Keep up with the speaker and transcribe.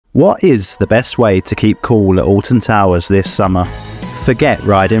What is the best way to keep cool at Alton Towers this summer? Forget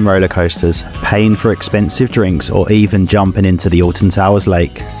riding roller coasters, paying for expensive drinks, or even jumping into the Alton Towers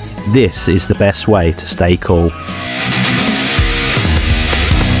lake. This is the best way to stay cool.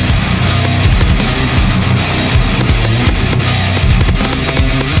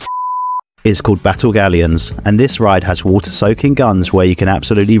 It's called Battle Galleons, and this ride has water-soaking guns where you can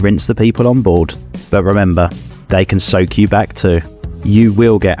absolutely rinse the people on board. But remember, they can soak you back too. You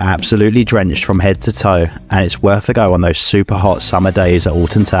will get absolutely drenched from head to toe, and it's worth a go on those super hot summer days at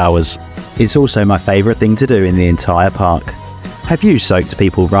Alton Towers. It's also my favourite thing to do in the entire park. Have you soaked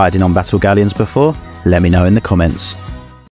people riding on Battle Galleons before? Let me know in the comments.